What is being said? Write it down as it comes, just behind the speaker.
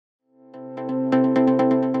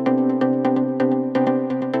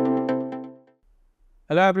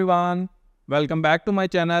Hello everyone, welcome back to my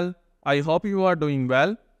channel. I hope you are doing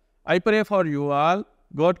well. I pray for you all.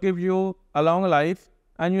 God give you a long life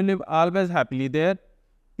and you live always happily there.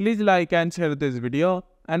 Please like and share this video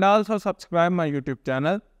and also subscribe my YouTube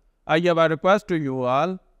channel. I have a request to you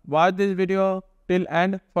all. Watch this video till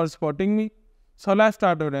end for supporting me. So let's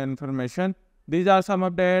start with the information. These are some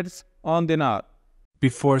updates on dinar.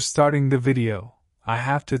 Before starting the video, I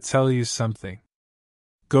have to tell you something.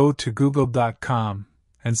 Go to google.com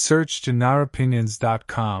and search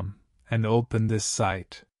dinaropinions.com and open this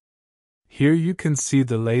site. Here you can see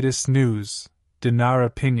the latest news, dinar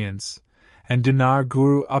opinions, and dinar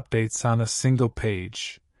guru updates on a single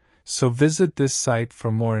page. So visit this site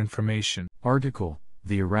for more information. Article: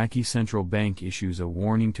 The Iraqi Central Bank issues a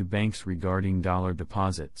warning to banks regarding dollar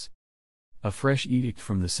deposits. A fresh edict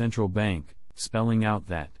from the central bank, spelling out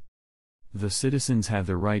that the citizens have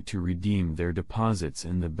the right to redeem their deposits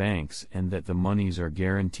in the banks and that the monies are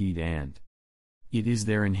guaranteed and it is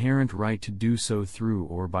their inherent right to do so through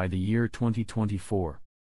or by the year 2024.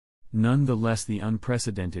 Nonetheless, the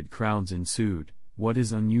unprecedented crowds ensued. What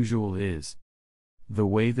is unusual is the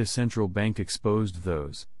way the central bank exposed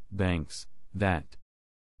those banks that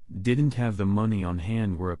didn't have the money on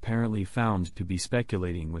hand were apparently found to be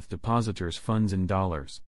speculating with depositors' funds in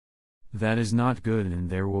dollars. That is not good and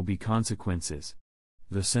there will be consequences.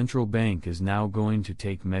 The central bank is now going to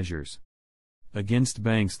take measures against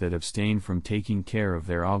banks that abstain from taking care of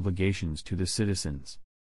their obligations to the citizens.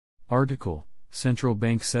 Article: Central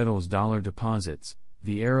Bank settles dollar deposits.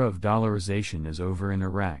 The era of dollarization is over in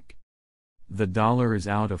Iraq. The dollar is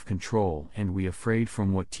out of control and we afraid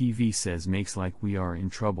from what TV says makes like we are in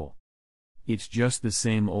trouble. It's just the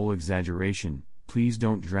same old exaggeration. Please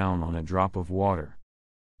don't drown on a drop of water.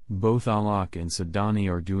 Both Allah and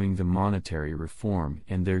Sadani are doing the monetary reform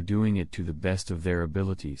and they're doing it to the best of their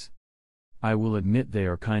abilities. I will admit they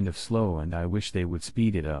are kind of slow and I wish they would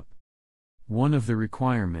speed it up. One of the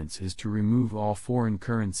requirements is to remove all foreign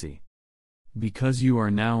currency. Because you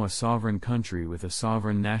are now a sovereign country with a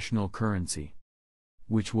sovereign national currency,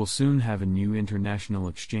 which will soon have a new international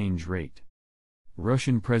exchange rate.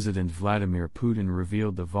 Russian President Vladimir Putin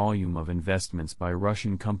revealed the volume of investments by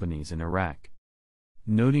Russian companies in Iraq,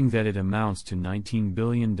 noting that it amounts to 19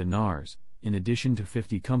 billion dinars, in addition to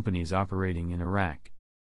 50 companies operating in Iraq.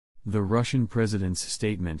 The Russian president's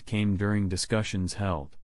statement came during discussions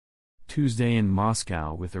held Tuesday in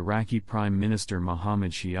Moscow with Iraqi Prime Minister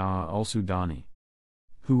Mohammad Shia al-Sudani,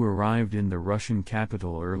 who arrived in the Russian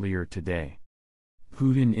capital earlier today.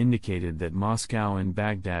 Putin indicated that Moscow and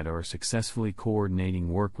Baghdad are successfully coordinating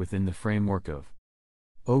work within the framework of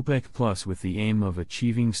OPEC Plus with the aim of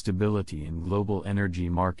achieving stability in global energy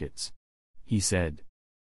markets. He said,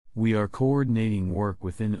 "We are coordinating work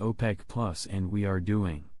within OPEC Plus and we are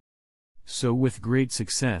doing so with great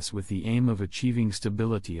success with the aim of achieving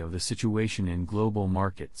stability of the situation in global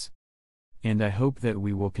markets. And I hope that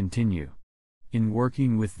we will continue in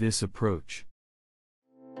working with this approach."